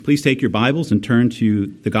Please take your Bibles and turn to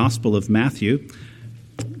the Gospel of Matthew.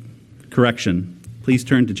 Correction. Please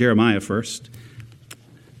turn to Jeremiah first.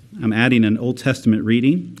 I'm adding an Old Testament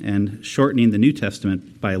reading and shortening the New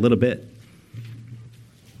Testament by a little bit.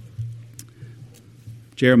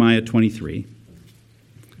 Jeremiah 23,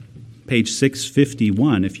 page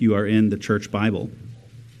 651 if you are in the church Bible.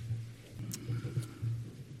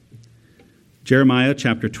 Jeremiah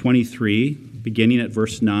chapter 23, beginning at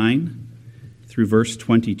verse 9 through verse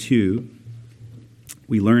 22.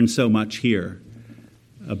 We learn so much here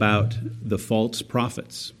about the false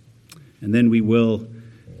prophets. And then we will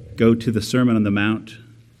go to the Sermon on the Mount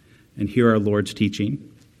and hear our Lord's teaching.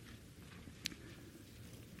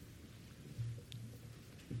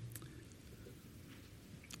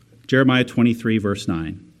 Jeremiah 23, verse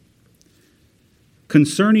 9.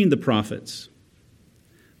 Concerning the prophets,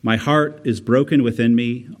 my heart is broken within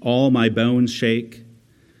me, all my bones shake.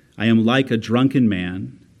 I am like a drunken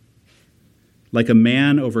man, like a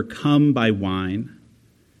man overcome by wine,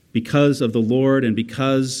 because of the Lord and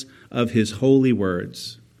because of his holy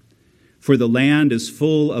words. For the land is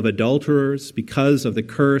full of adulterers, because of the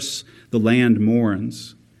curse the land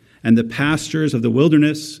mourns, and the pastures of the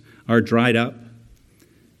wilderness are dried up.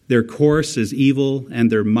 Their course is evil,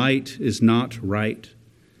 and their might is not right.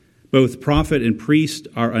 Both prophet and priest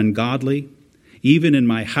are ungodly. Even in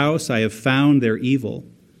my house I have found their evil,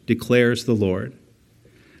 declares the Lord.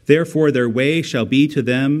 Therefore their way shall be to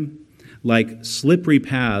them like slippery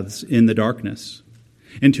paths in the darkness,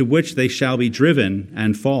 into which they shall be driven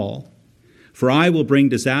and fall. For I will bring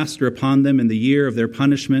disaster upon them in the year of their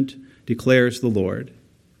punishment, declares the Lord.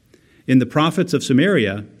 In the prophets of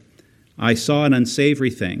Samaria I saw an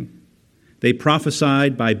unsavory thing. They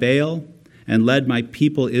prophesied by Baal and led my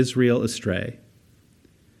people Israel astray.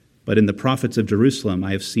 But in the prophets of Jerusalem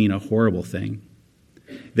I have seen a horrible thing.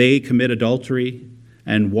 They commit adultery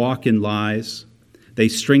and walk in lies. They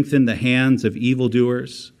strengthen the hands of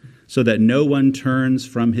evildoers so that no one turns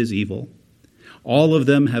from his evil. All of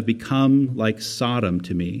them have become like Sodom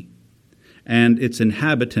to me, and its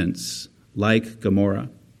inhabitants like Gomorrah.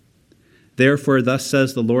 Therefore, thus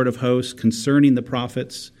says the Lord of hosts concerning the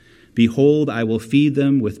prophets, behold, I will feed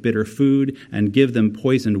them with bitter food and give them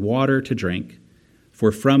poisoned water to drink.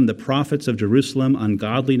 For from the prophets of Jerusalem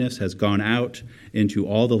ungodliness has gone out into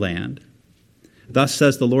all the land. Thus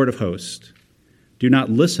says the Lord of hosts, do not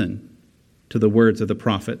listen to the words of the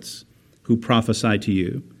prophets who prophesy to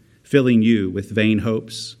you, filling you with vain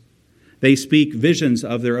hopes. They speak visions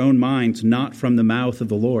of their own minds, not from the mouth of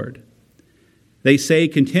the Lord. They say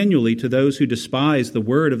continually to those who despise the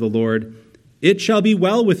word of the Lord, it shall be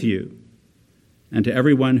well with you. And to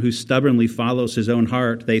everyone who stubbornly follows his own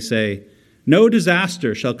heart, they say, no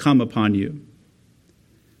disaster shall come upon you.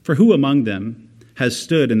 For who among them has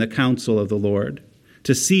stood in the counsel of the Lord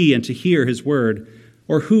to see and to hear his word,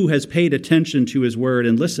 or who has paid attention to his word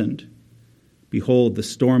and listened? Behold, the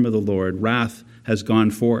storm of the Lord, wrath has gone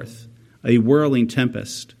forth, a whirling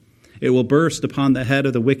tempest. It will burst upon the head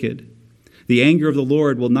of the wicked. The anger of the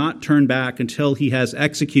Lord will not turn back until he has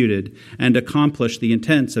executed and accomplished the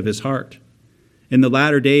intents of his heart. In the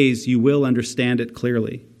latter days you will understand it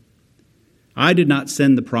clearly. I did not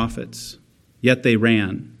send the prophets, yet they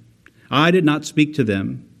ran. I did not speak to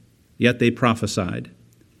them, yet they prophesied.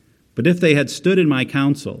 But if they had stood in my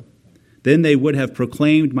counsel, then they would have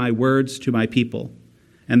proclaimed my words to my people,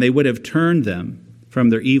 and they would have turned them from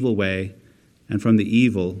their evil way and from the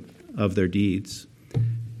evil of their deeds.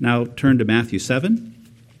 Now turn to Matthew 7.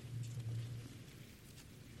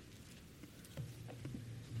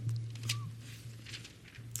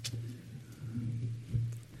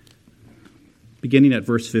 Beginning at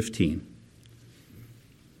verse 15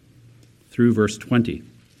 through verse 20.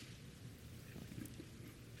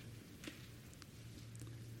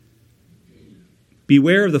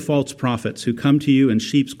 Beware of the false prophets who come to you in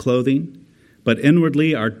sheep's clothing, but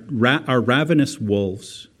inwardly are ravenous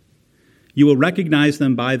wolves. You will recognize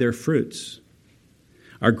them by their fruits.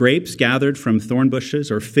 Are grapes gathered from thorn bushes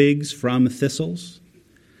or figs from thistles?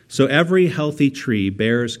 So every healthy tree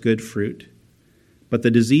bears good fruit, but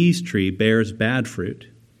the diseased tree bears bad fruit.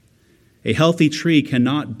 A healthy tree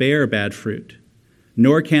cannot bear bad fruit,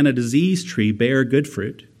 nor can a diseased tree bear good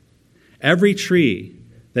fruit. Every tree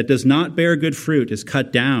that does not bear good fruit is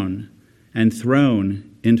cut down and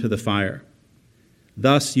thrown into the fire.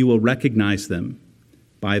 Thus you will recognize them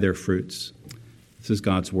by their fruits. This is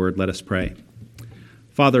God's word. Let us pray.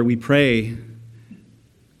 Father, we pray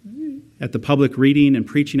at the public reading and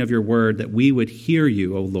preaching of your word that we would hear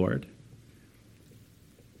you, O Lord.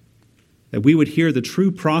 That we would hear the true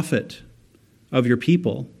prophet of your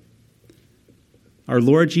people, our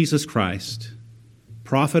Lord Jesus Christ,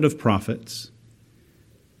 prophet of prophets,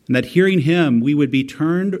 and that hearing him we would be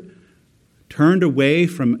turned away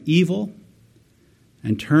from evil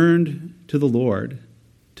and turned to the Lord,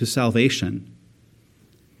 to salvation.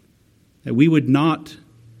 That we would not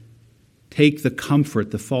take the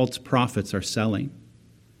comfort the false prophets are selling.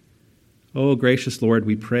 Oh, gracious Lord,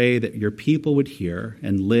 we pray that your people would hear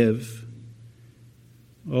and live.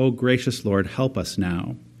 Oh, gracious Lord, help us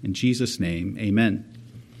now. In Jesus' name, amen.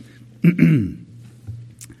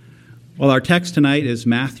 Well, our text tonight is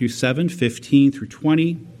Matthew 7:15 through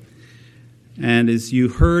 20. And as you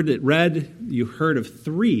heard it read, you heard of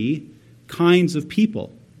three kinds of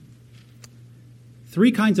people.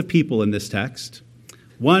 Three kinds of people in this text.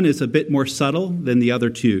 One is a bit more subtle than the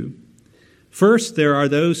other two. First, there are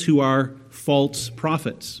those who are false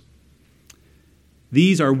prophets.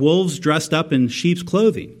 These are wolves dressed up in sheep's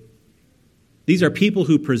clothing. These are people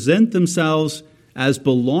who present themselves as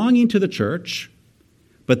belonging to the church,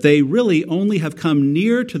 but they really only have come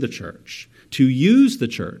near to the church to use the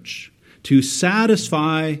church to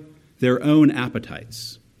satisfy their own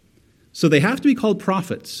appetites. So they have to be called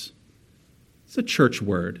prophets. It's a church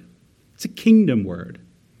word. It's a kingdom word.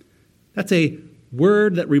 That's a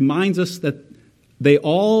word that reminds us that they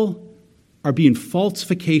all are being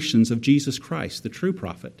falsifications of Jesus Christ, the true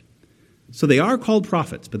prophet. So they are called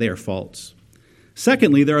prophets, but they are false.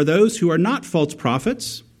 Secondly, there are those who are not false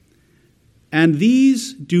prophets, and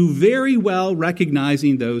these do very well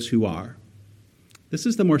recognizing those who are. This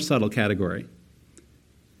is the more subtle category.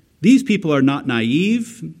 These people are not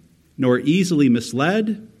naive nor easily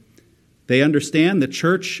misled. They understand the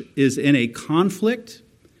church is in a conflict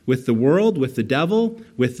with the world, with the devil,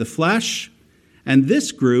 with the flesh, and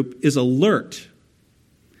this group is alert.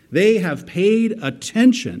 They have paid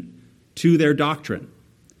attention to their doctrine.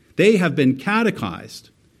 They have been catechized.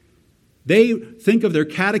 They think of their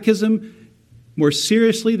catechism more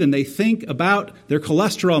seriously than they think about their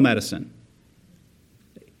cholesterol medicine.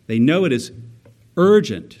 They know it is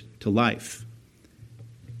urgent to life.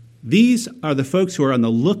 These are the folks who are on the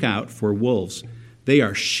lookout for wolves. They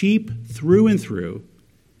are sheep through and through,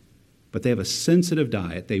 but they have a sensitive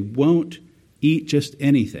diet. They won't eat just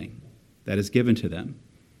anything that is given to them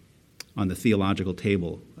on the theological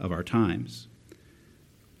table of our times.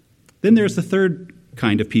 Then there's the third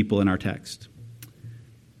kind of people in our text.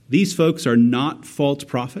 These folks are not false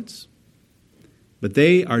prophets, but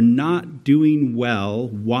they are not doing well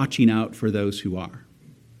watching out for those who are.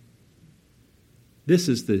 This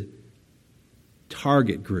is the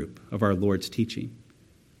target group of our Lord's teaching.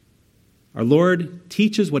 Our Lord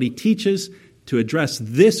teaches what he teaches to address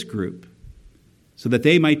this group so that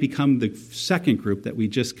they might become the second group that we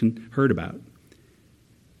just heard about.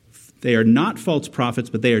 They are not false prophets,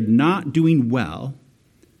 but they are not doing well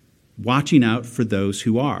watching out for those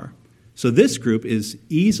who are. So this group is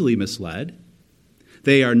easily misled.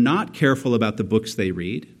 They are not careful about the books they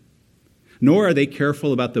read, nor are they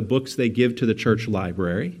careful about the books they give to the church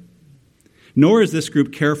library, nor is this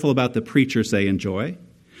group careful about the preachers they enjoy,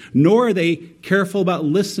 nor are they careful about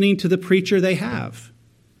listening to the preacher they have,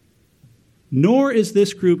 nor is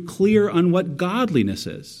this group clear on what godliness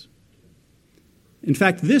is. In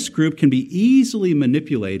fact, this group can be easily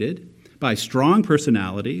manipulated by strong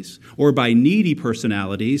personalities, or by needy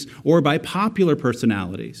personalities, or by popular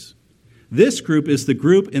personalities. This group is the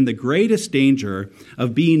group in the greatest danger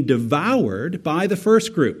of being devoured by the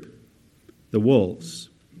first group, the wolves.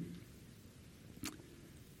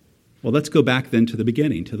 Well, let's go back then to the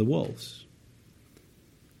beginning, to the wolves,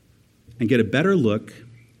 and get a better look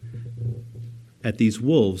at these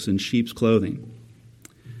wolves in sheep's clothing.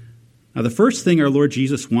 Now, the first thing our Lord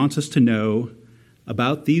Jesus wants us to know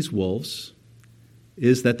about these wolves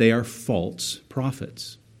is that they are false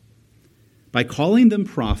prophets. By calling them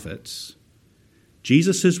prophets,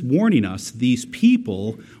 Jesus is warning us these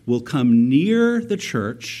people will come near the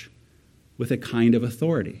church with a kind of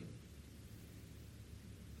authority.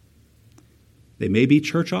 They may be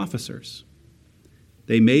church officers.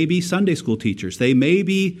 They may be Sunday school teachers. They may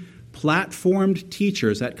be platformed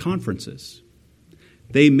teachers at conferences.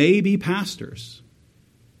 They may be pastors.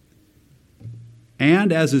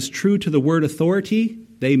 And as is true to the word authority,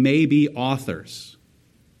 they may be authors.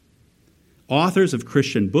 Authors of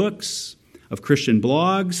Christian books, of Christian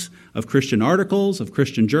blogs, of Christian articles, of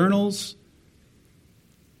Christian journals.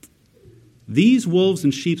 These wolves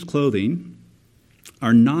in sheep's clothing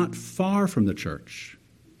are not far from the church.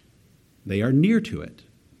 They are near to it.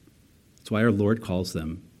 That's why our Lord calls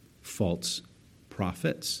them false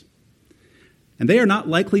prophets. And they are not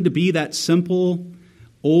likely to be that simple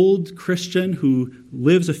old Christian who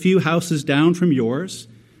lives a few houses down from yours.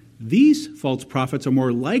 these false prophets are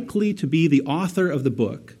more likely to be the author of the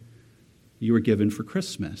book you were given for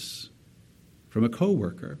Christmas from a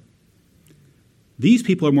coworker. These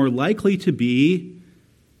people are more likely to be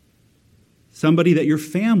somebody that your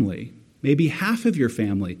family, maybe half of your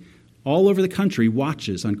family, all over the country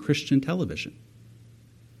watches on Christian television.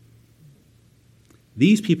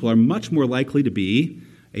 These people are much more likely to be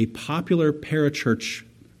a popular parachurch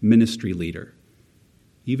ministry leader,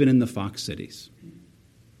 even in the Fox cities.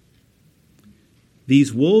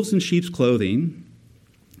 These wolves in sheep's clothing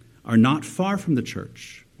are not far from the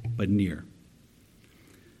church, but near.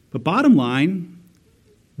 But bottom line,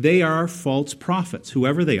 they are false prophets,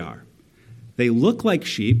 whoever they are. They look like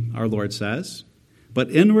sheep, our Lord says, but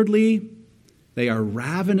inwardly they are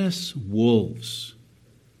ravenous wolves.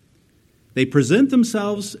 They present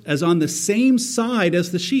themselves as on the same side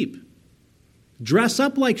as the sheep, dress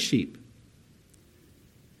up like sheep,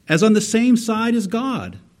 as on the same side as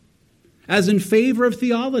God, as in favor of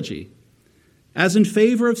theology, as in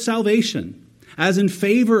favor of salvation, as in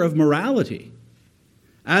favor of morality,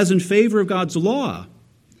 as in favor of God's law,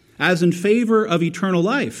 as in favor of eternal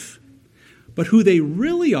life. But who they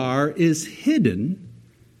really are is hidden,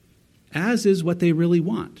 as is what they really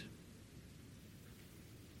want.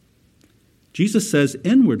 Jesus says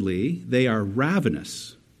inwardly they are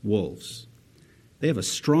ravenous wolves. They have a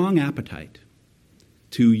strong appetite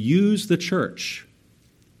to use the church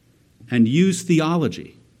and use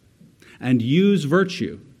theology and use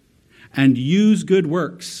virtue and use good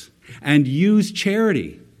works and use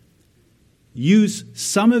charity. Use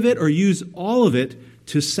some of it or use all of it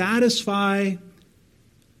to satisfy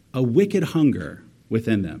a wicked hunger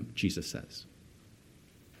within them, Jesus says.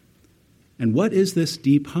 And what is this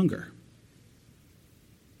deep hunger?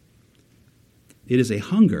 It is a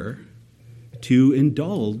hunger to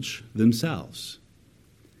indulge themselves.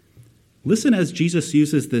 Listen as Jesus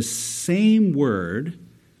uses this same word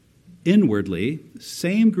inwardly,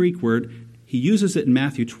 same Greek word. He uses it in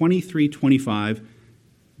Matthew 23:25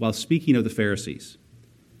 while speaking of the Pharisees.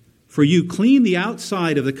 For you clean the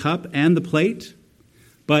outside of the cup and the plate,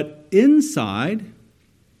 but inside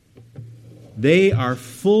they are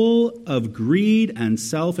full of greed and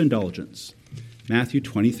self-indulgence. Matthew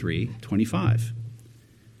 23:25.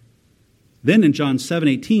 Then in John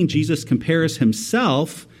 7:18, Jesus compares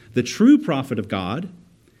himself, the true prophet of God,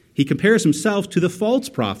 he compares himself to the false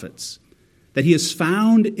prophets that he has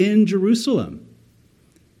found in Jerusalem.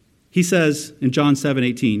 He says in John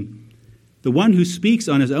 7:18, the one who speaks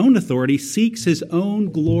on his own authority seeks his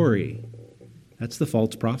own glory. That's the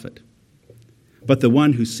false prophet. But the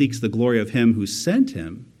one who seeks the glory of him who sent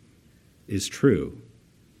him is true.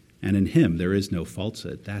 And in him there is no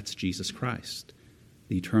falsehood. That's Jesus Christ,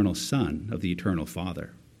 the eternal Son of the eternal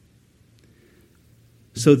Father.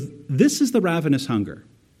 So this is the ravenous hunger.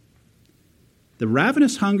 The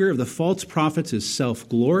ravenous hunger of the false prophets is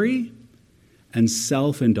self-glory and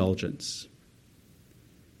self-indulgence.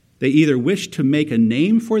 They either wish to make a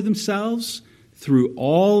name for themselves through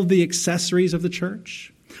all the accessories of the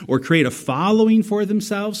church, or create a following for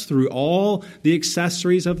themselves through all the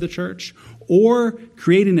accessories of the church, or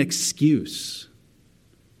create an excuse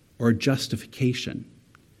or justification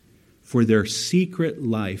for their secret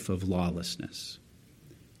life of lawlessness,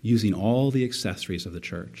 using all the accessories of the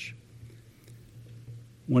church.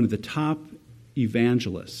 One of the top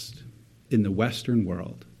evangelists in the Western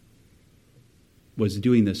world was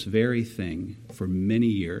doing this very thing for many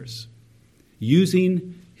years,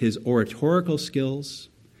 using his oratorical skills,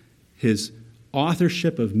 his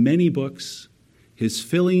authorship of many books, his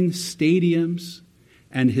filling stadiums,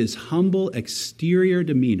 and his humble exterior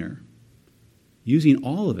demeanor, using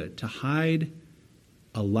all of it to hide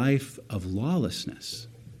a life of lawlessness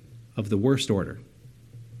of the worst order.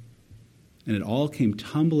 And it all came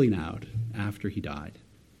tumbling out after he died.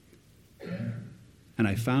 And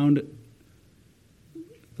I found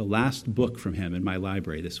the last book from him in my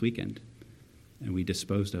library this weekend, and we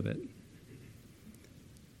disposed of it.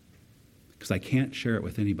 Because I can't share it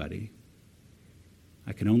with anybody.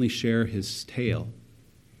 I can only share his tale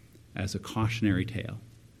as a cautionary tale.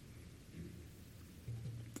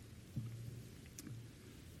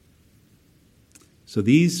 So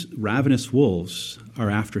these ravenous wolves are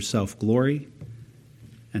after self-glory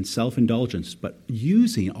and self-indulgence, but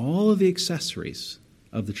using all of the accessories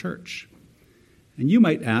of the church. And you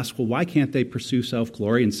might ask, well, why can't they pursue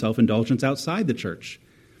self-glory and self-indulgence outside the church?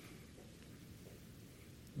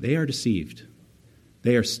 They are deceived.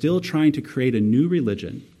 They are still trying to create a new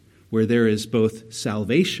religion where there is both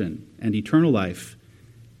salvation and eternal life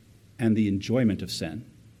and the enjoyment of sin.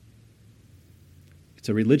 It's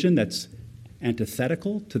a religion that's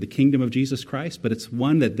antithetical to the kingdom of Jesus Christ, but it's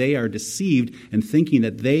one that they are deceived in thinking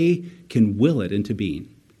that they can will it into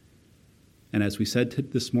being. And as we said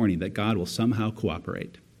this morning, that God will somehow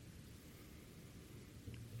cooperate.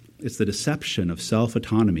 It's the deception of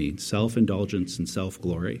self-autonomy, self-indulgence, and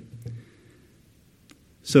self-glory.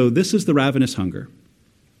 So this is the ravenous hunger.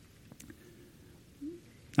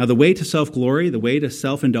 Now, the way to self-glory, the way to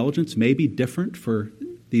self-indulgence may be different for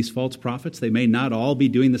these false prophets. They may not all be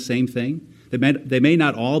doing the same thing. They may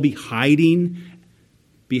not all be hiding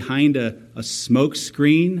behind a smoke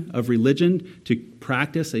screen of religion to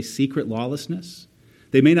practice a secret lawlessness.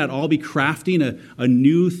 They may not all be crafting a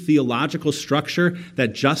new theological structure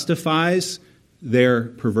that justifies their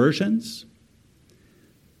perversions.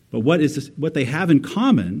 But what they have in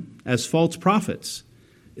common as false prophets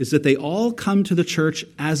is that they all come to the church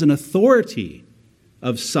as an authority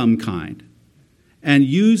of some kind and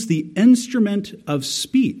use the instrument of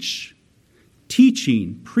speech,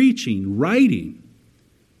 teaching, preaching, writing,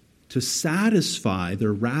 to satisfy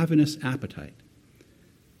their ravenous appetite.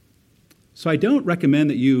 So I don't recommend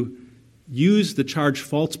that you use the charge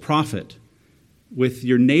false prophet with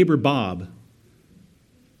your neighbor Bob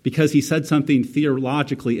because he said something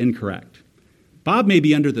theologically incorrect. Bob may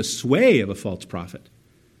be under the sway of a false prophet,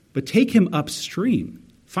 but take him upstream.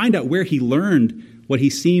 Find out where he learned what he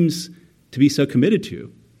seems to be so committed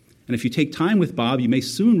to. And if you take time with Bob, you may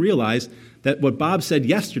soon realize that what Bob said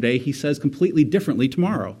yesterday, he says completely differently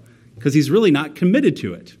tomorrow, because he's really not committed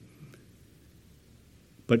to it.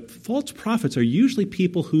 But false prophets are usually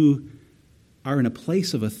people who are in a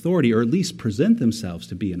place of authority, or at least present themselves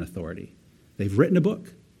to be an authority. They've written a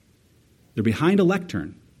book. They're behind a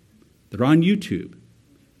lectern. They're on YouTube.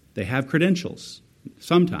 They have credentials.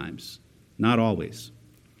 Sometimes, not always.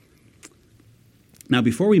 Now,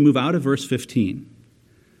 before we move out of verse 15,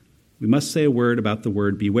 we must say a word about the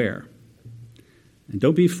word beware. And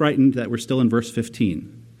don't be frightened that we're still in verse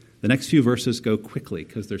 15. The next few verses go quickly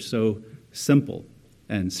because they're so simple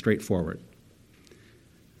and straightforward.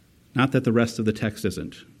 Not that the rest of the text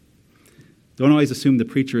isn't. Don't always assume the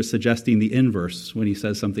preacher is suggesting the inverse when he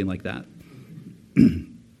says something like that.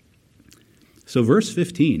 So verse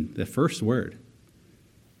 15, the first word,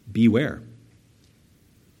 beware.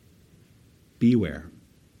 Beware.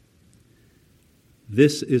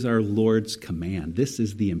 This is our Lord's command. This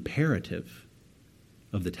is the imperative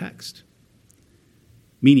of the text.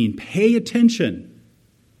 Meaning, pay attention.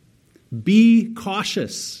 Be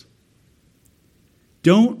cautious.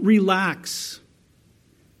 Don't relax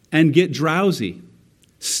and get drowsy.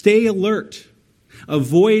 Stay alert.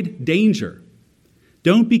 Avoid danger.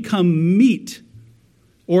 Don't become meat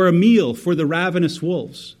or a meal for the ravenous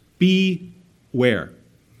wolves. Beware.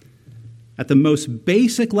 At the most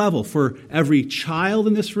basic level, for every child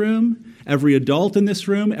in this room, every adult in this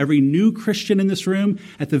room, every new Christian in this room,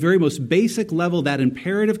 at the very most basic level, that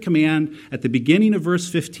imperative command at the beginning of verse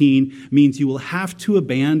 15 means you will have to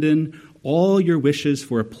abandon all your wishes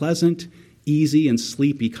for a pleasant, easy, and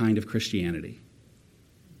sleepy kind of Christianity.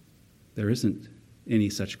 There isn't any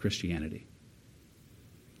such Christianity.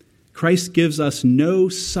 Christ gives us no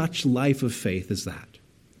such life of faith as that.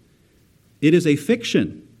 It is a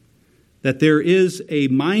fiction that there is a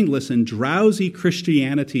mindless and drowsy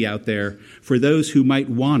Christianity out there for those who might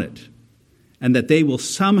want it, and that they will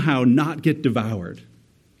somehow not get devoured.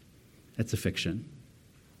 That's a fiction.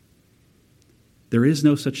 There is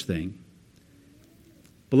no such thing.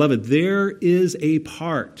 Beloved, there is a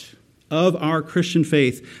part of our Christian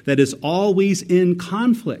faith that is always in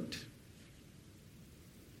conflict.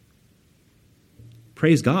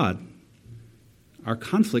 Praise God. Our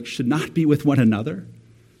conflict should not be with one another.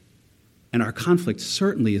 And our conflict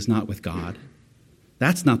certainly is not with God.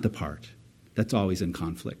 That's not the part that's always in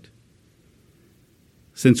conflict.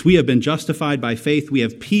 Since we have been justified by faith, we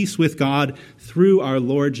have peace with God through our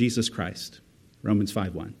Lord Jesus Christ. Romans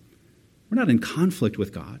 5:1. We're not in conflict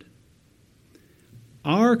with God.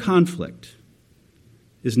 Our conflict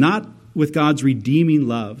is not with God's redeeming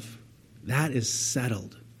love. That is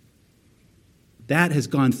settled. That has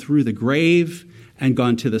gone through the grave and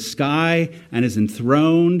gone to the sky and is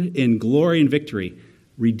enthroned in glory and victory.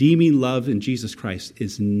 Redeeming love in Jesus Christ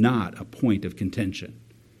is not a point of contention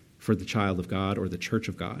for the child of God or the church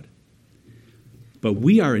of God. But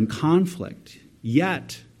we are in conflict,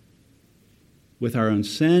 yet, with our own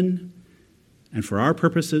sin, and for our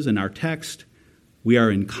purposes in our text, we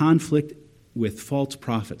are in conflict with false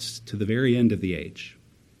prophets to the very end of the age.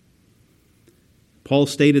 Paul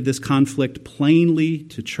stated this conflict plainly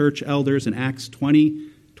to church elders in Acts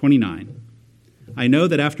 20:29. I know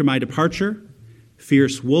that after my departure,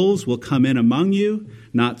 fierce wolves will come in among you,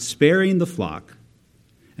 not sparing the flock.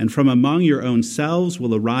 And from among your own selves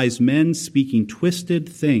will arise men speaking twisted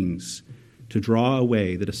things to draw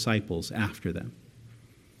away the disciples after them.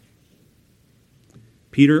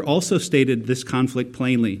 Peter also stated this conflict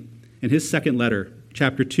plainly in his second letter,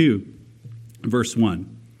 chapter 2, verse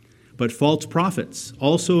 1. But false prophets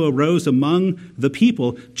also arose among the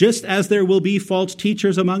people, just as there will be false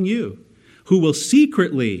teachers among you, who will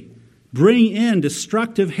secretly bring in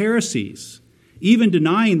destructive heresies, even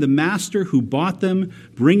denying the master who bought them,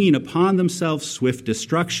 bringing upon themselves swift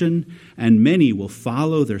destruction, and many will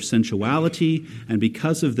follow their sensuality, and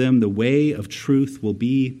because of them the way of truth will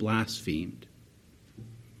be blasphemed.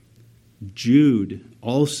 Jude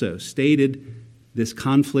also stated this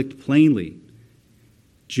conflict plainly.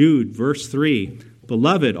 Jude, verse 3,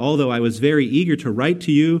 Beloved, although I was very eager to write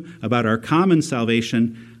to you about our common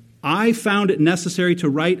salvation, I found it necessary to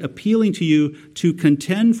write appealing to you to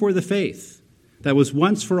contend for the faith that was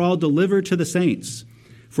once for all delivered to the saints.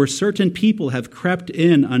 For certain people have crept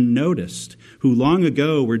in unnoticed, who long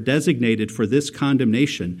ago were designated for this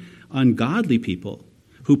condemnation, ungodly people,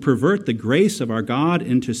 who pervert the grace of our God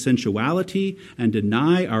into sensuality and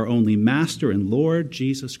deny our only Master and Lord,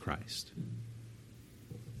 Jesus Christ.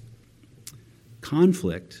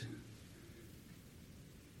 Conflict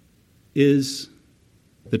is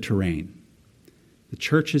the terrain. The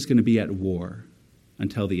church is going to be at war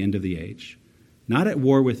until the end of the age. Not at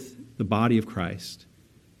war with the body of Christ,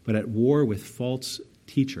 but at war with false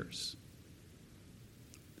teachers.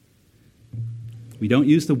 We don't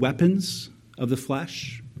use the weapons of the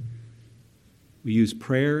flesh. We use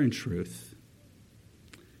prayer and truth.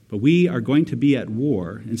 But we are going to be at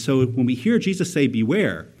war. And so when we hear Jesus say,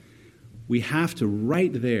 beware, we have to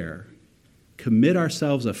right there commit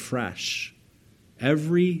ourselves afresh.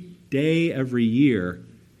 Every day, every year,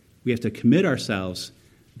 we have to commit ourselves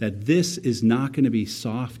that this is not going to be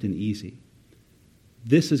soft and easy.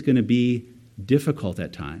 This is going to be difficult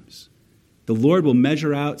at times. The Lord will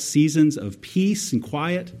measure out seasons of peace and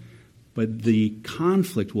quiet, but the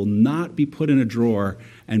conflict will not be put in a drawer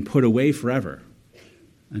and put away forever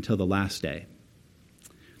until the last day.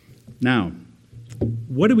 Now,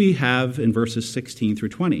 what do we have in verses 16 through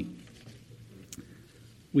 20?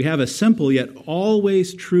 We have a simple yet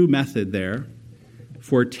always true method there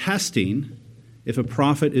for testing if a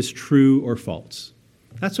prophet is true or false.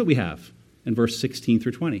 That's what we have in verse 16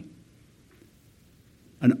 through 20.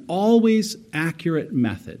 An always accurate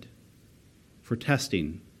method for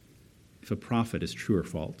testing if a prophet is true or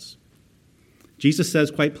false. Jesus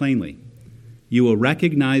says quite plainly, you will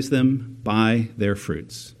recognize them by their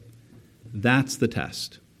fruits. That's the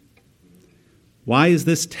test. Why is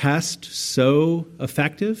this test so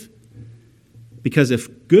effective? Because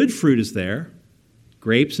if good fruit is there,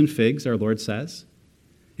 grapes and figs, our Lord says,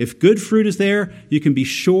 if good fruit is there, you can be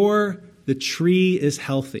sure the tree is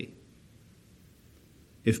healthy.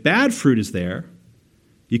 If bad fruit is there,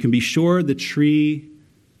 you can be sure the tree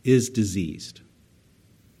is diseased.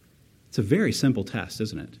 It's a very simple test,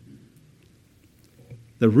 isn't it?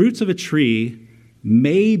 The roots of a tree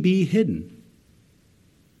may be hidden.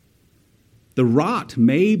 The rot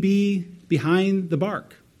may be behind the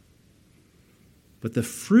bark. But the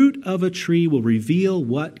fruit of a tree will reveal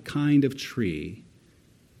what kind of tree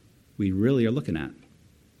we really are looking at.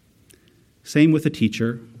 Same with a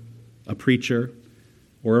teacher, a preacher,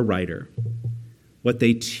 or a writer. What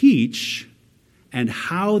they teach and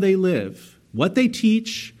how they live, what they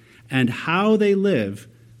teach and how they live,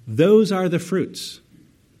 those are the fruits.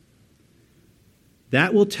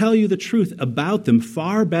 That will tell you the truth about them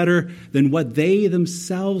far better than what they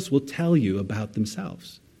themselves will tell you about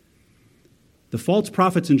themselves. The false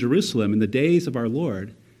prophets in Jerusalem in the days of our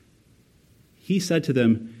Lord, he said to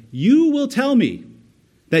them, you will tell me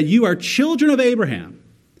that you are children of Abraham.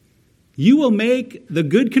 You will make the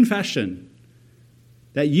good confession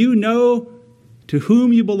that you know to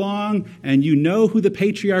whom you belong, and you know who the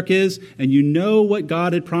patriarch is, and you know what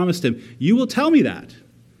God had promised him. You will tell me that.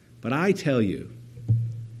 But I tell you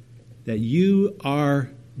that you are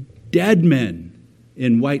dead men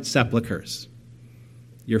in white sepulchres.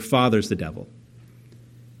 Your father's the devil.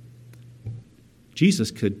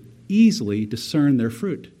 Jesus could easily discern their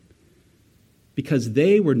fruit because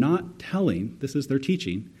they were not telling, this is their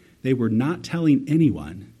teaching, they were not telling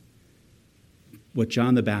anyone what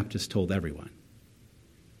John the Baptist told everyone.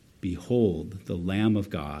 Behold, the Lamb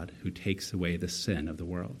of God who takes away the sin of the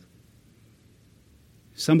world.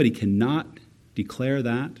 Somebody cannot declare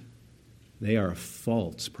that, they are a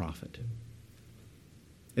false prophet.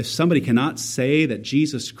 If somebody cannot say that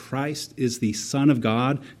Jesus Christ is the Son of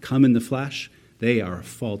God come in the flesh, they are a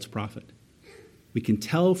false prophet. We can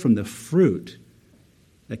tell from the fruit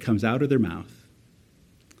that comes out of their mouth.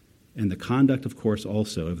 and the conduct, of course,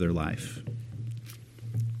 also of their life.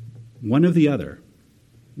 One or the other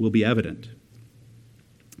will be evident.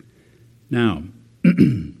 Now,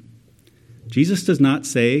 Jesus does not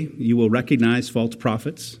say you will recognize false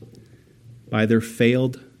prophets by their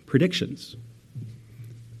failed predictions.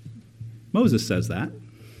 Moses says that.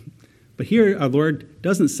 But here our Lord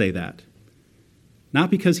doesn't say that. Not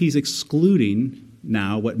because he's excluding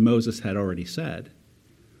now what Moses had already said.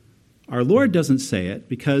 Our Lord doesn't say it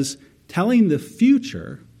because telling the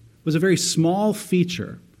future was a very small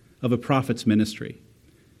feature of a prophet's ministry.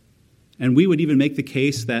 And we would even make the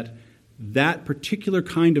case that that particular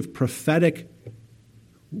kind of prophetic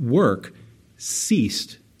work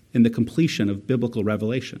ceased in the completion of biblical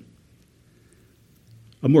revelation.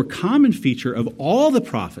 A more common feature of all the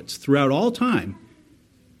prophets throughout all time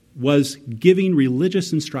was giving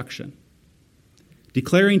religious instruction,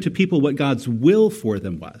 declaring to people what God's will for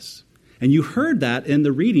them was. And you heard that in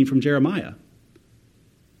the reading from Jeremiah.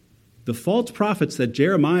 The false prophets that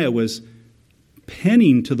Jeremiah was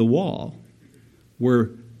pinning to the wall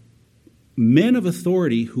were men of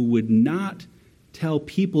authority who would not tell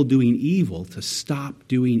people doing evil to stop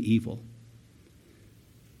doing evil.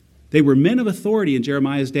 They were men of authority in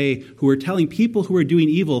Jeremiah's day who were telling people who were doing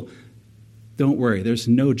evil, don't worry, there's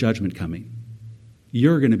no judgment coming.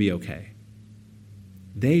 You're going to be okay.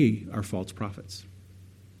 They are false prophets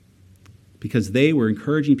because they were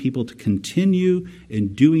encouraging people to continue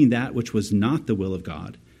in doing that which was not the will of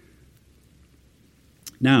God.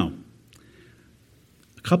 Now,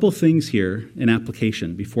 a couple things here in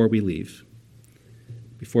application before we leave,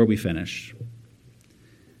 before we finish.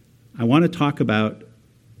 I want to talk about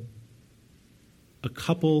a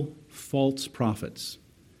couple false prophets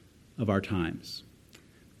of our times.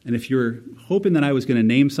 And if you're hoping that I was going to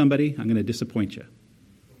name somebody, I'm going to disappoint you.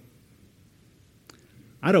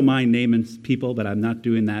 I don't mind naming people, but I'm not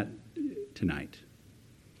doing that tonight.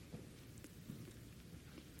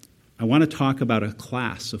 I want to talk about a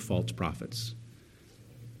class of false prophets,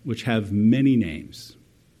 which have many names,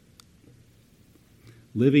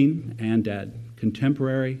 living and dead,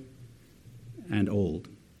 contemporary and old.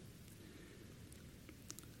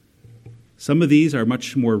 Some of these are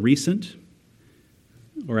much more recent,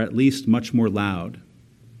 or at least much more loud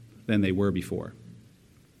than they were before.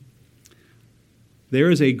 There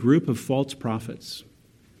is a group of false prophets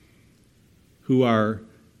who are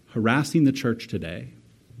harassing the church today,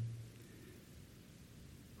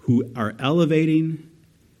 who are elevating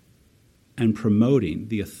and promoting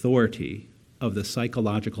the authority of the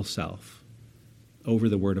psychological self over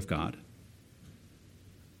the Word of God.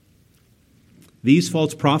 These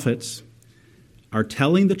false prophets are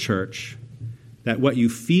telling the church that what you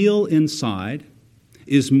feel inside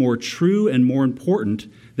is more true and more important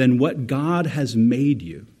than what God has made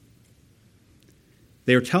you.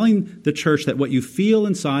 They are telling the church that what you feel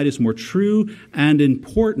inside is more true and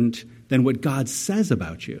important than what God says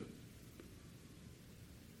about you.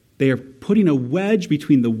 They are putting a wedge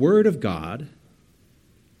between the Word of God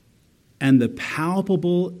and the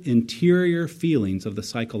palpable interior feelings of the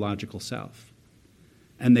psychological self.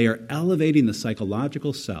 And they are elevating the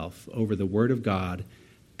psychological self over the Word of God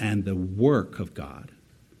and the work of God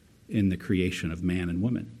in the creation of man and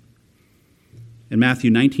woman. In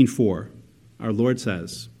Matthew 19:4, our Lord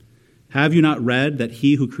says, "Have you not read that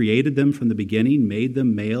he who created them from the beginning made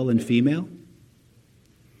them male and female?"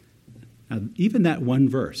 Now, even that one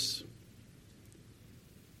verse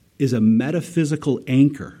is a metaphysical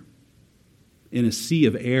anchor in a sea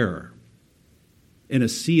of error, in a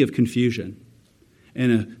sea of confusion, in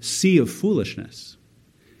a sea of foolishness.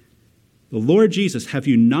 The Lord Jesus, have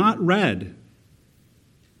you not read?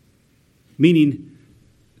 Meaning,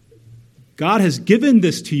 God has given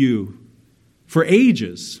this to you for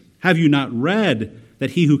ages. Have you not read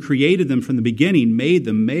that he who created them from the beginning made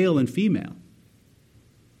them male and female?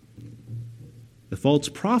 The false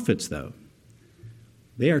prophets, though,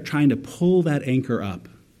 they are trying to pull that anchor up.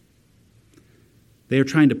 They are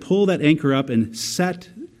trying to pull that anchor up and set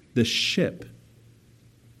the ship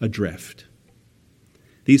adrift.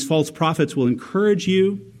 These false prophets will encourage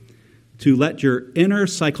you to let your inner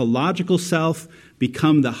psychological self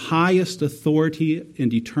become the highest authority in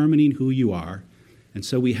determining who you are. And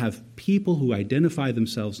so we have people who identify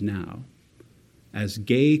themselves now as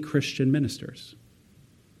gay Christian ministers.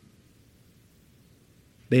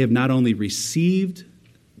 They have not only received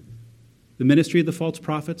the ministry of the false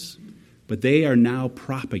prophets, but they are now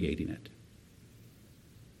propagating it.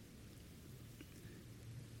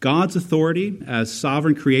 God's authority as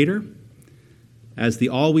sovereign creator, as the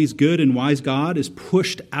always good and wise God, is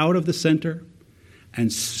pushed out of the center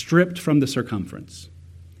and stripped from the circumference.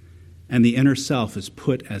 and the inner self is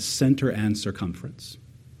put as center and circumference.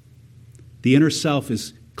 The inner self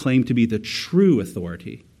is claimed to be the true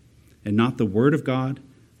authority and not the word of God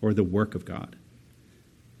or the work of God.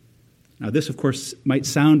 Now, this, of course, might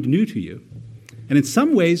sound new to you. And in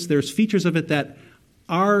some ways, there's features of it that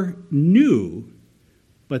are new,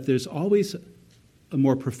 but there's always a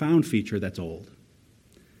more profound feature that's old.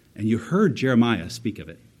 And you heard Jeremiah speak of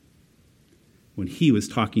it when he was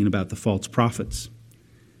talking about the false prophets.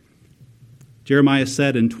 Jeremiah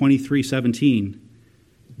said in 23:17,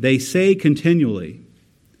 "They say continually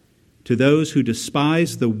to those who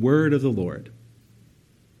despise the word of the Lord,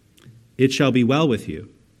 'It shall be well with you.'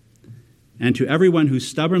 And to everyone who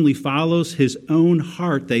stubbornly follows his own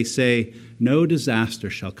heart, they say, 'No disaster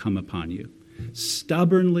shall come upon you.'"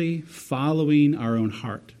 Stubbornly following our own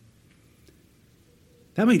heart.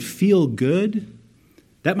 That might feel good.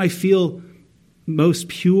 That might feel most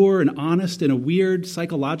pure and honest in a weird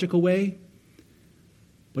psychological way.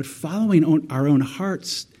 But following our own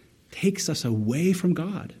hearts takes us away from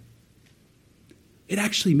God. It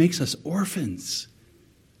actually makes us orphans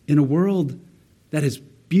in a world that is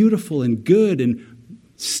beautiful and good and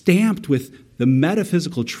stamped with the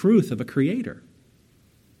metaphysical truth of a creator.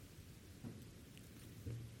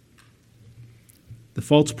 The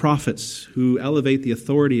false prophets who elevate the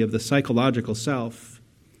authority of the psychological self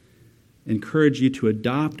encourage you to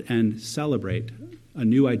adopt and celebrate a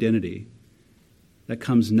new identity that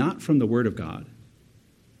comes not from the Word of God,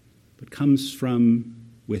 but comes from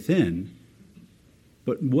within,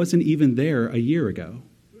 but wasn't even there a year ago.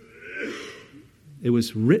 It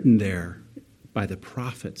was written there by the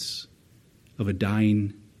prophets of a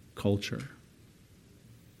dying culture,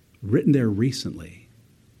 written there recently.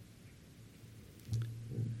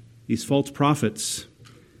 These false prophets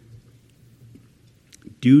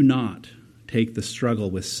do not take the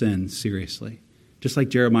struggle with sin seriously, just like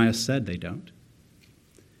Jeremiah said they don't.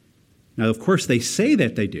 Now, of course, they say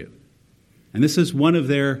that they do, and this is one of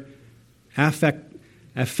their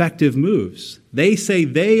effective moves. They say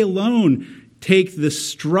they alone take the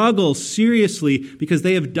struggle seriously because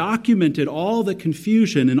they have documented all the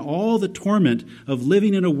confusion and all the torment of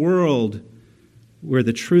living in a world where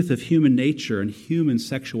the truth of human nature and human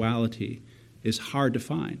sexuality is hard to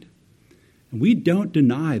find. And we don't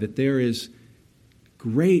deny that there is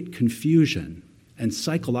great confusion and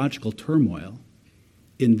psychological turmoil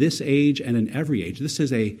in this age and in every age. This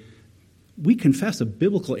is we confess a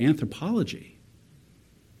biblical anthropology.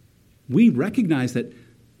 We recognize that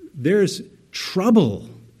there's trouble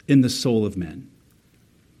in the soul of men.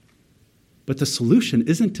 But the solution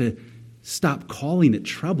isn't to stop calling it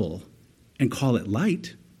trouble and call it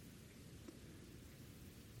light.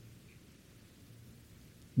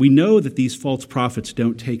 We know that these false prophets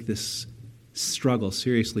don't take this struggle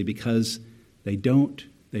seriously because they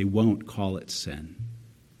won't call it sin.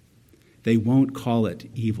 They won't call it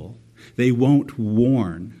evil. They won't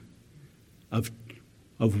warn of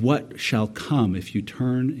what shall come if you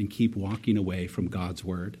turn and keep walking away from God's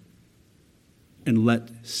word and let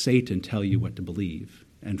Satan tell you what to believe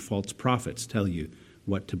and false prophets tell you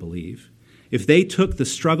what to believe. If they took the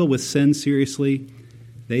struggle with sin seriously,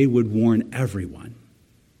 they would warn everyone,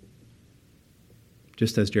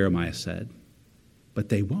 just as Jeremiah said. But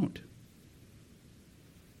they won't.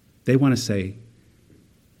 They want to say,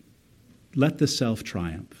 let the self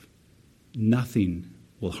triumph. Nothing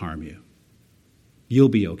will harm you. You'll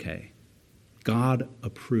be okay. God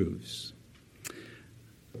approves.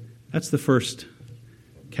 That's the first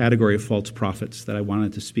category of false prophets that I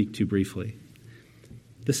wanted to speak to briefly.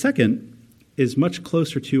 The second is much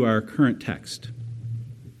closer to our current text.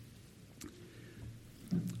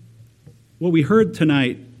 What we heard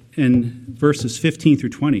tonight in verses 15 through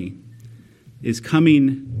 20 is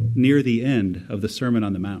coming near the end of the Sermon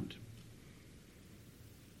on the Mount.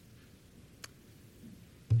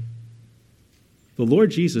 The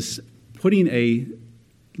Lord Jesus putting a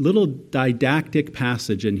little didactic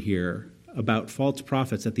passage in here about false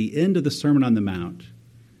prophets at the end of the Sermon on the Mount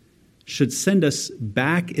should send us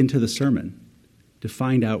back into the sermon to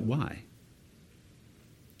find out why.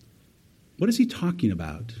 What is he talking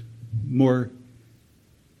about more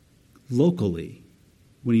locally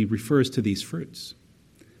when he refers to these fruits?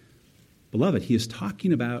 Beloved, he is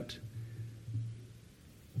talking about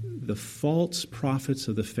the false prophets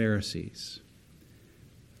of the Pharisees,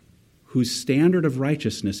 whose standard of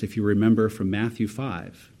righteousness, if you remember from Matthew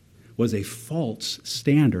 5, was a false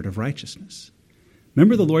standard of righteousness.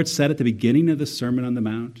 Remember the Lord said at the beginning of the Sermon on the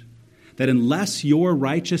Mount that unless your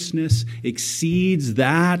righteousness exceeds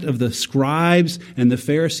that of the scribes and the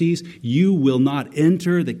Pharisees, you will not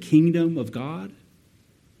enter the kingdom of God?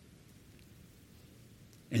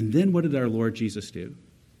 And then what did our Lord Jesus do?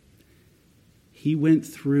 He went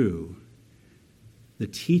through the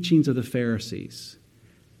teachings of the Pharisees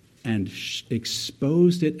and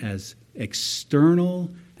exposed it as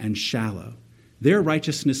external and shallow. Their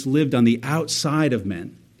righteousness lived on the outside of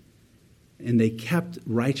men, and they kept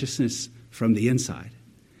righteousness from the inside.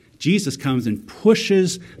 Jesus comes and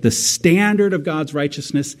pushes the standard of God's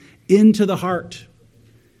righteousness into the heart.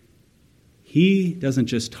 He doesn't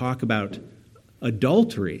just talk about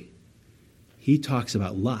adultery. He talks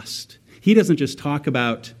about lust. He doesn't just talk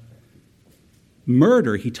about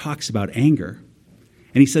murder. He talks about anger.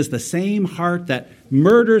 And he says the same heart that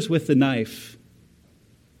murders with the knife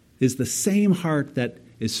is the same heart that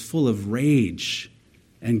is full of rage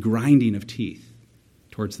and grinding of teeth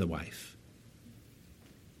towards the wife.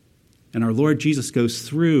 And our Lord Jesus goes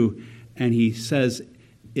through and he says,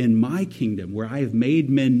 in my kingdom, where I have made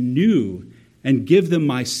men new and give them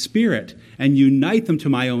my spirit and unite them to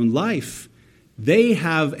my own life, they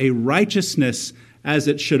have a righteousness as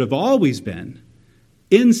it should have always been,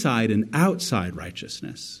 inside and outside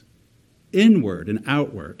righteousness, inward and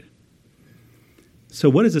outward. So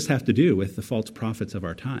what does this have to do with the false prophets of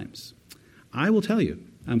our times? I will tell you.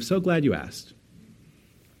 I'm so glad you asked.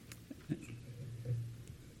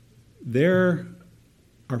 There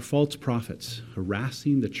are false prophets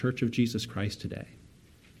harassing the Church of Jesus Christ today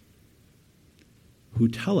who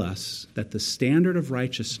tell us that the standard of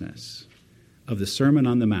righteousness of the Sermon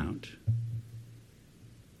on the Mount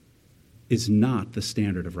is not the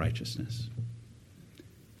standard of righteousness.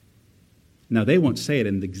 Now, they won't say it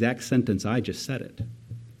in the exact sentence I just said it.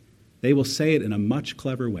 They will say it in a much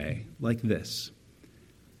clever way, like this.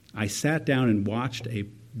 I sat down and watched a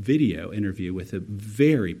video interview with a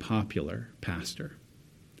very popular pastor.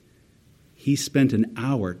 He spent an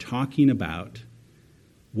hour talking about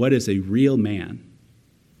what is a real man.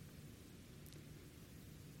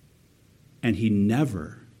 And he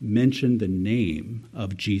never mentioned the name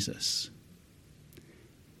of Jesus.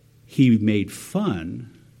 He made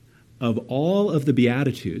fun of all of the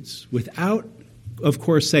Beatitudes without, of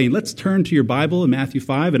course, saying, let's turn to your Bible in Matthew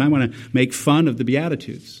 5, and I want to make fun of the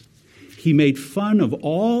Beatitudes. He made fun of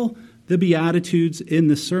all the Beatitudes in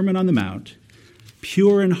the Sermon on the Mount,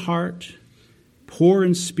 pure in heart, poor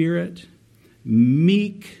in spirit,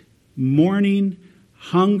 meek, mourning,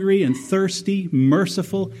 hungry and thirsty,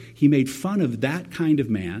 merciful. He made fun of that kind of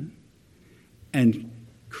man and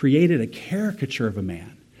created a caricature of a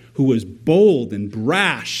man who was bold and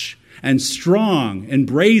brash and strong and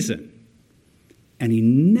brazen. And he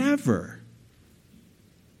never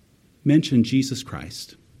mentioned Jesus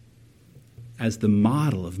Christ as the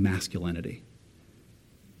model of masculinity.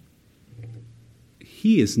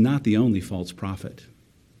 He is not the only false prophet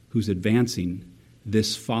who's advancing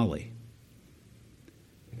this folly.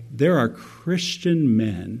 There are Christian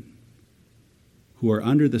men who are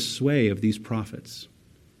under the sway of these prophets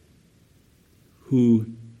who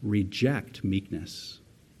reject meekness,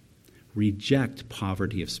 reject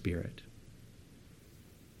poverty of spirit,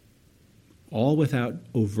 all without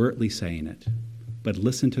overtly saying it, but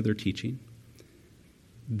listen to their teaching.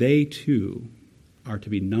 They too are to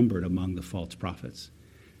be numbered among the false prophets.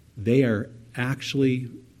 They are actually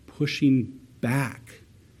pushing back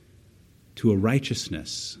to a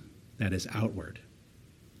righteousness that is outward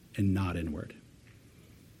and not inward.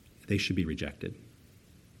 They should be rejected.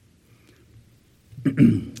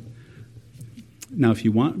 Now, if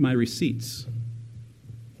you want my receipts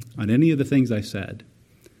on any of the things I said,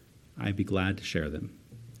 I'd be glad to share them.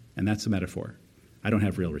 And that's a metaphor. I don't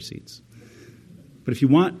have real receipts. But if you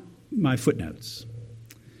want my footnotes,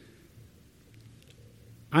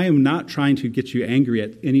 I am not trying to get you angry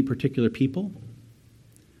at any particular people.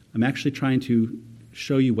 I'm actually trying to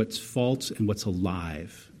show you what's false and what's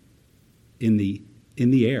alive in the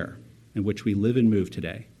air in which we live and move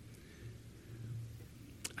today.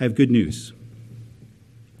 I have good news.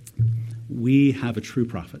 We have a true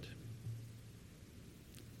prophet.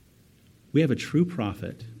 We have a true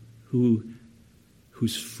prophet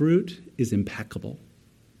whose fruit is impeccable.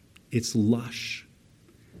 It's lush.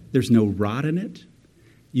 There's no rot in it.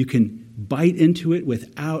 You can bite into it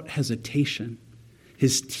without hesitation.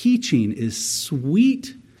 His teaching is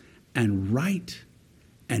sweet and right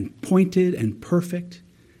and pointed and perfect.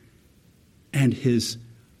 And his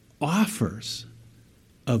offers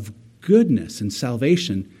of goodness and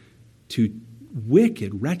salvation to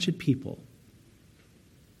wicked, wretched people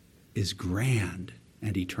is grand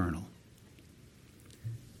and eternal.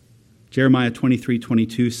 Jeremiah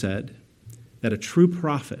 23:22 said that a true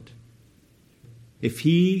prophet, if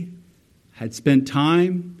he had spent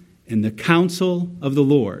time in the counsel of the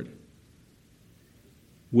Lord,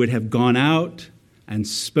 would have gone out and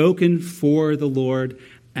spoken for the Lord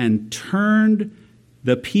and turned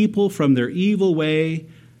the people from their evil way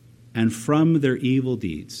and from their evil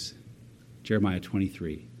deeds. Jeremiah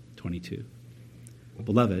 23:22.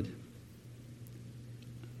 Beloved,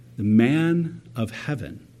 the man of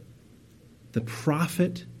heaven, the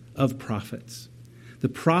prophet of prophets, the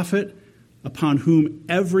prophet upon whom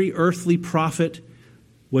every earthly prophet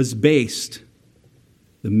was based,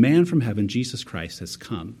 the man from heaven, Jesus Christ, has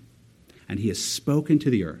come, and he has spoken to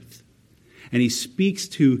the earth. And he speaks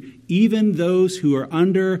to even those who are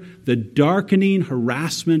under the darkening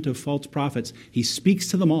harassment of false prophets. He speaks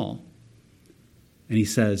to them all. And he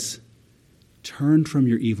says, turn from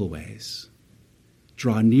your evil ways.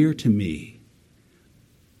 Draw near to me.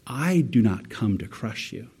 I do not come to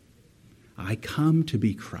crush you. I come to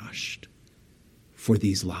be crushed for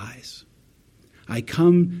these lies. I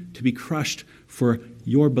come to be crushed for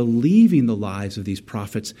your believing the lies of these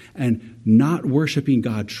prophets and not worshiping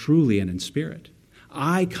God truly and in spirit.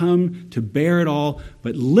 I come to bear it all,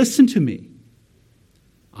 but listen to me.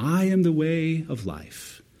 I am the way of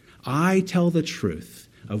life. I tell the truth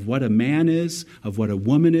of what a man is, of what a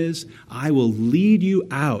woman is. I will lead you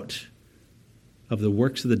out of the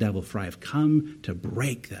works of the devil, for I have come to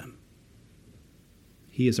break them.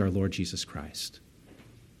 He is our Lord Jesus Christ,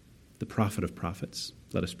 the prophet of prophets.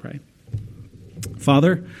 Let us pray.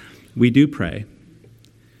 Father, we do pray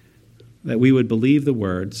that we would believe the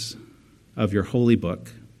words of your holy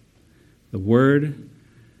book, the word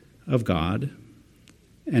of God,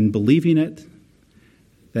 and believing it,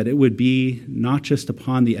 that it would be not just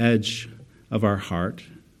upon the edge of our heart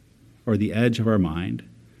or the edge of our mind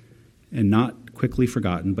and not quickly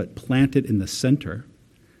forgotten, but planted in the center.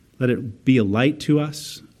 Let it be a light to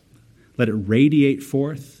us. Let it radiate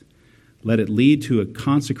forth. Let it lead to a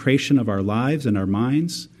consecration of our lives and our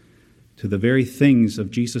minds to the very things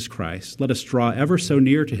of Jesus Christ. Let us draw ever so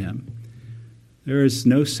near to him. There is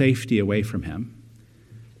no safety away from him.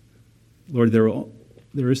 Lord,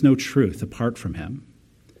 there is no truth apart from him.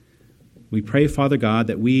 We pray, Father God,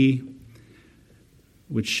 that we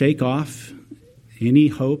would shake off any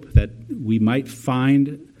hope that we might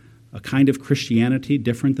find a kind of Christianity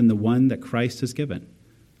different than the one that Christ has given.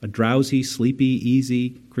 A drowsy, sleepy,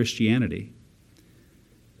 easy Christianity.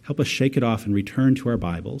 Help us shake it off and return to our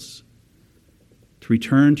Bibles, to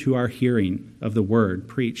return to our hearing of the word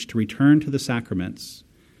preached, to return to the sacraments,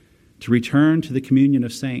 to return to the communion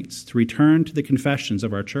of saints, to return to the confessions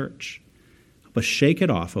of our church. Help us shake it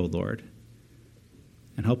off, O Lord,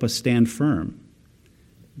 and help us stand firm.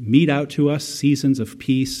 Mete out to us seasons of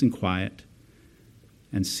peace and quiet,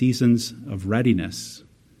 and seasons of readiness,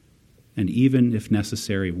 and even, if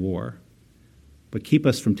necessary, war. But keep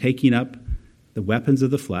us from taking up the weapons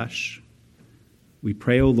of the flesh. We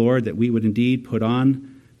pray, O Lord, that we would indeed put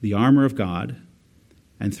on the armor of God,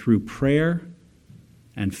 and through prayer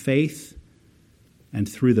and faith, and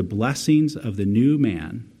through the blessings of the new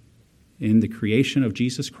man in the creation of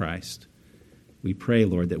Jesus Christ, we pray,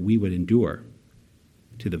 Lord, that we would endure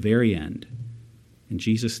to the very end. In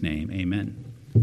Jesus' name, amen.